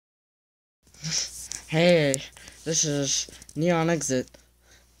Hey, this is NeonExit.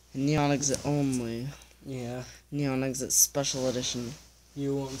 NeonExit only. Yeah. NeonExit Special Edition.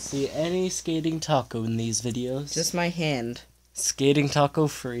 You won't see any SkatingTaco in these videos. Just my hand. SkatingTaco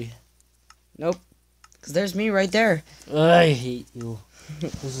free. Nope. Because there's me right there. I hate you.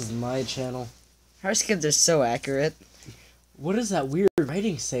 This is my channel. Our skins are so accurate. What does that weird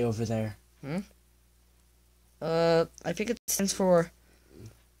writing say over there? I think it stands for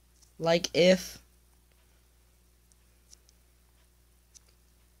like if.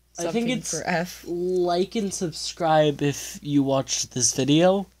 I think it's for F. Like and subscribe if you watched this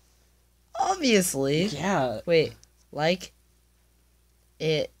video. Obviously. Yeah. Wait, like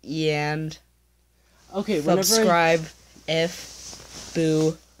it and okay. Subscribe if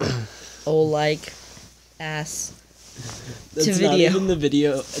boo like ass. That's to not video. even the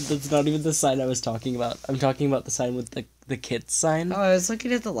video. That's not even the sign I was talking about. I'm talking about the sign with the kids sign. Oh, I was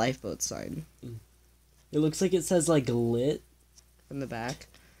looking at the Lifeboat sign. It looks like it says like lit in the back.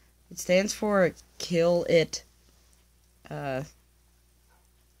 It stands for kill it. I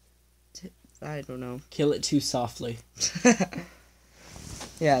don't know. Kill it too softly.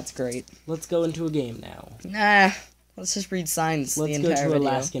 Yeah, it's great. Let's go into a game now. Nah, let's just read signs. Let's the go entire to video.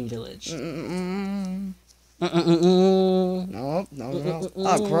 Alaskan Village. No.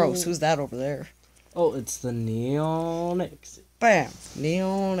 Oh, gross. Who's that over there? Oh, it's the NeonExit. Bam,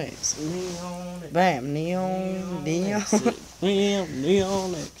 NeonExit. NeonExit. Bam, neon.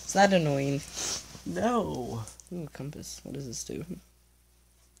 NeonExit. Is that annoying? No. Ooh, compass. What does this do?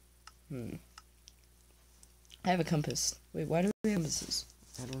 I have a compass. Wait, why do we have compasses?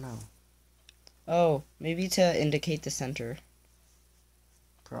 I don't know. Oh, maybe to indicate the center.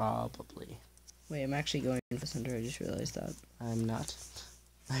 Probably. Wait, I'm actually going for the center. I just realized that. I'm not.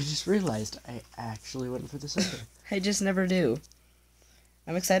 I just realized I actually went for the center. I just never do.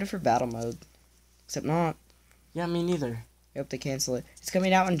 I'm excited for battle mode. Except not. Yeah, me neither. I hope they cancel it. It's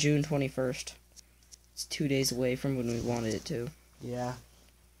coming out on June 21st. It's 2 days away from when we wanted it to. Yeah.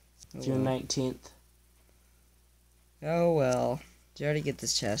 Oh, June well. 19th. Oh well. Did you already get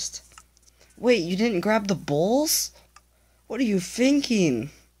this chest? Wait, you didn't grab the bowls? What are you thinking?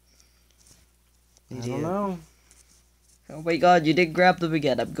 I don't know. Oh my god, you didn't grab them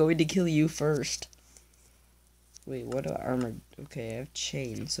again. I'm going to kill you first. Wait, what armor? Okay, I have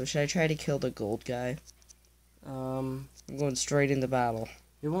chain. So should I try to kill the gold guy? I'm going straight into battle.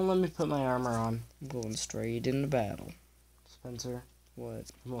 It won't let me put my armor on. I'm going straight into battle. Spencer. What?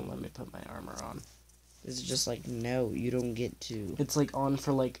 It won't let me put my armor on. Is it just like, no, you don't get to? It's like on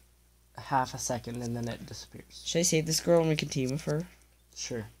for like half a second and then it disappears. Should I save this girl and we can team with her?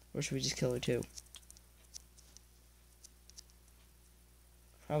 Sure. Or should we just kill her too?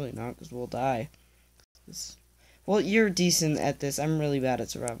 Probably not, because we'll die. Well, you're decent at this. I'm really bad at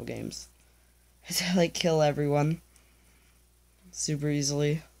survival games. I like kill everyone super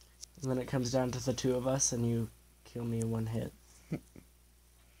easily. And then it comes down to the two of us and you kill me in one hit.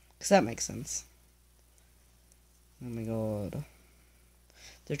 Because that makes sense. Oh my god.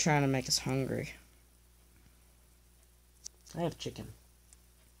 They're trying to make us hungry. I have chicken.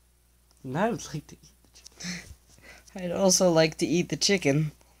 And I would like to eat the chicken. I'd also like to eat the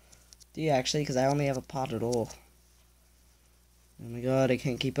chicken. Do you actually? Because I only have a pot at all. Oh my god, I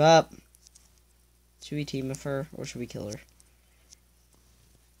can't keep up. Should we team with her, or should we kill her?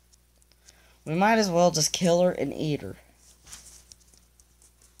 We might as well just kill her and eat her.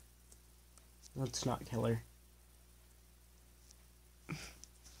 Let's not kill her.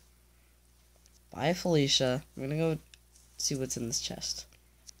 Bye, Felicia. I'm gonna go see what's in this chest.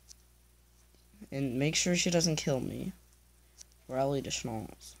 And make sure she doesn't kill me. Or I'll eat a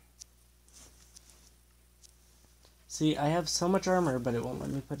schnoz. See, I have so much armor, but it won't let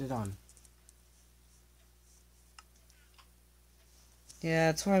me put it on. Yeah,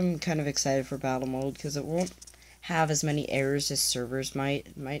 that's why I'm kind of excited for battle mode, because it won't have as many errors as servers might.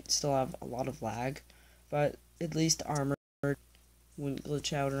 It might still have a lot of lag, but at least armor wouldn't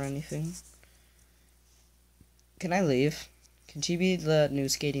glitch out or anything. Can I leave? Can she be the new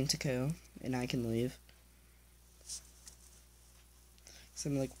SkatingTaco, and I can leave? So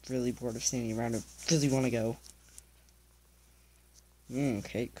I'm like really bored of standing around. I really want to go.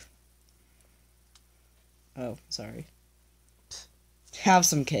 Cake. Oh, sorry. Have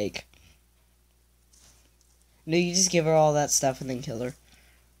some cake. No, you just give her all that stuff and then kill her.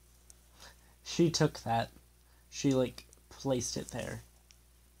 She took that. She, like, placed it there.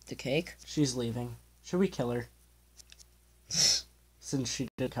 The cake? She's leaving. Should we kill her? Since she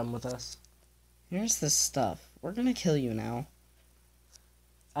did come with us. Here's the stuff. We're gonna kill you now.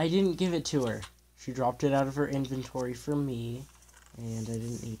 I didn't give it to her. She dropped it out of her inventory for me, and I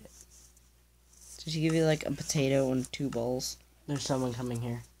didn't eat it. Did she give you like a potato and 2 balls? There's someone coming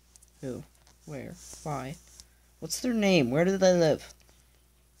here. Who? Where? Why? What's their name? Where do they live?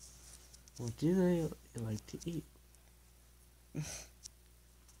 What do they like to eat?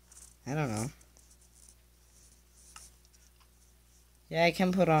 I don't know. Yeah, I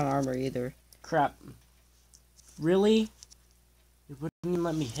can't put on armor either. Crap. Really? You wouldn't even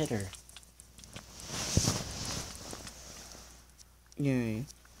let me hit her. Yay.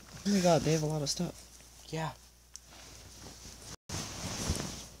 Oh my god, they have a lot of stuff. Yeah.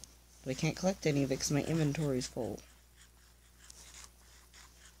 But I can't collect any of it because my inventory's full.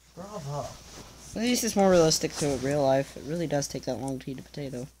 Bravo. At least it's more realistic to real life. It really does take that long to eat a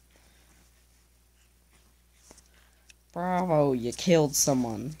potato. Bravo, you killed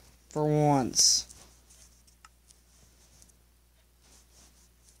someone. For once.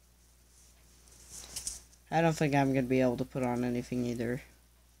 I don't think I'm going to be able to put on anything either.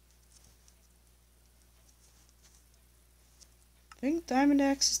 I think Diamond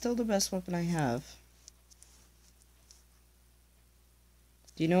Axe is still the best weapon I have.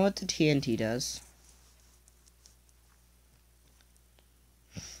 Do you know what the TNT does?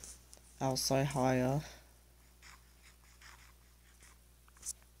 I'll say higher.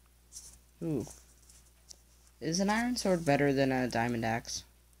 Ooh. Is an iron sword better than a diamond axe?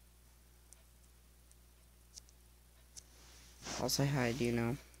 I'll say hi, do you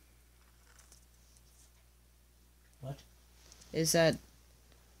know? What? Is a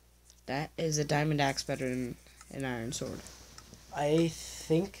diamond axe better than an iron sword? I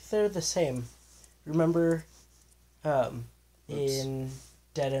think they're the same. Remember, in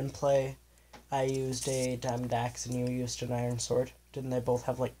Dead End Play, I used a diamond axe and you used an iron sword. Didn't they both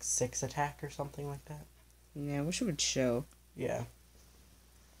have like 6 attack or something like that? Yeah, I wish it would show. Yeah.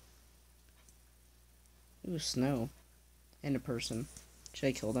 Ooh, snow. And a person. Should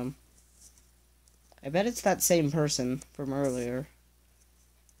I kill them? I bet it's that same person from earlier.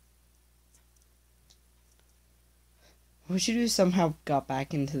 What you do somehow got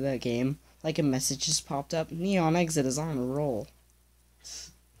back into the game? Like a message just popped up. NeonExit is on a roll.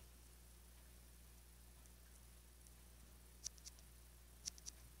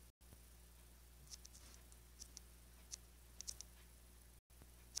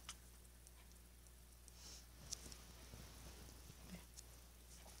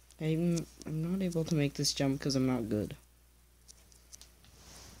 I'm not able to make this jump because I'm not good.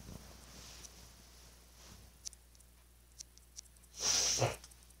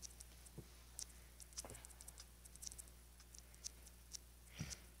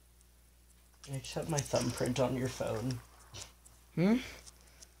 I just have my thumbprint on your phone. Hmm?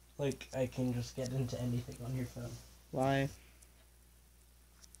 Like, I can just get into anything on your phone. Why?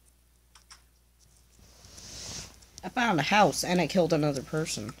 I found a house and I killed another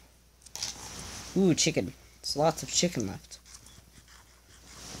person. Ooh, chicken. There's lots of chicken left.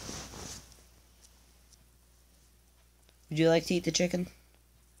 Would you like to eat the chicken?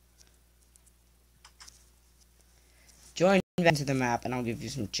 Join into the map and I'll give you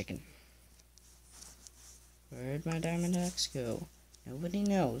some chicken. Where'd my diamond axe go? Nobody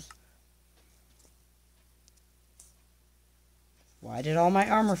knows. Why did all my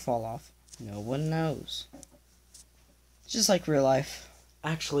armor fall off? No one knows. It's just like real life.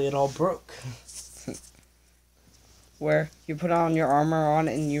 Actually, it all broke. Where you put on your armor on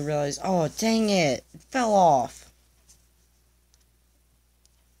and you realize, oh, dang it, it fell off.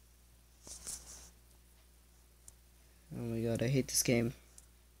 Oh my god, I hate this game.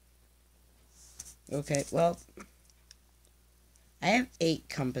 Okay, well, I have 8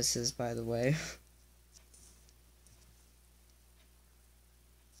 compasses, by the way.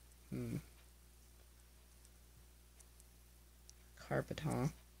 Carpet, huh?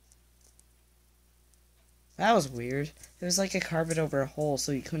 That was weird. It was like a carpet over a hole,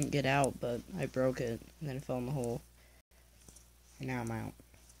 so you couldn't get out, but I broke it, and then it fell in the hole. And now I'm out.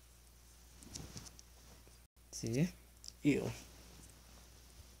 See? Ew.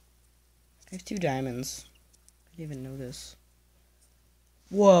 I have 2 diamonds. I didn't even know this.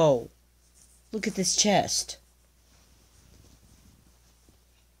 Whoa! Look at this chest.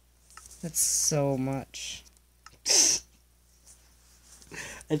 That's so much.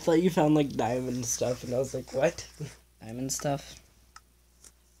 I thought you found, like, diamond stuff, and I was like, what? Diamond stuff?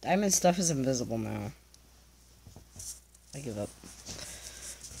 Diamond stuff is invisible now. I give up.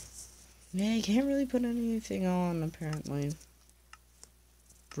 Yeah, you can't really put anything on, apparently.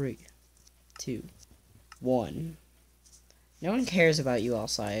 3, 2, 1. No one cares about you,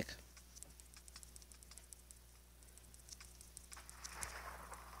 Alsaic.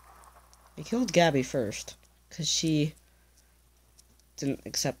 I killed Gabby first, because she didn't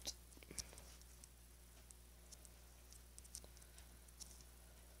accept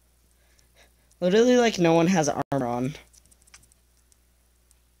Literally, like, no one has armor on.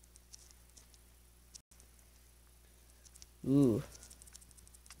 Ooh.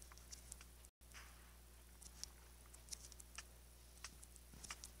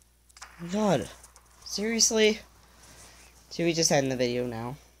 Oh my god. Seriously? Should we just end the video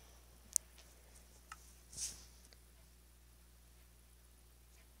now?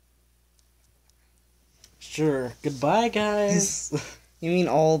 Sure. Goodbye, guys. You mean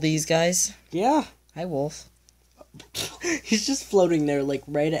all these guys? Yeah. Hi, Wolf. He's just floating there, like,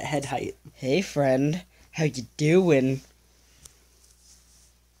 right at head height. Hey, friend. How you doing?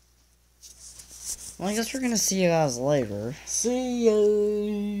 Well, I guess we're gonna see you guys later. See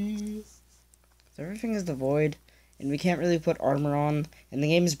ya. So everything is devoid, and we can't really put armor on, and the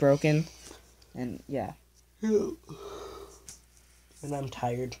game is broken, and yeah. And I'm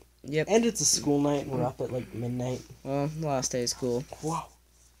tired. Yep. And it's a school night, and we're up at, like, midnight. Well, the last day of school. Wow.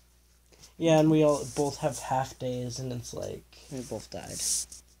 Yeah, and we all both have half days, and it's like... We both died.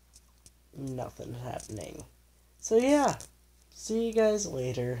 Nothing happening. So, yeah. See you guys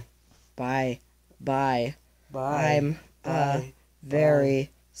later. Bye. Bye. Bye. I'm Bye. a very Bye.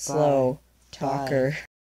 slow Bye. talker.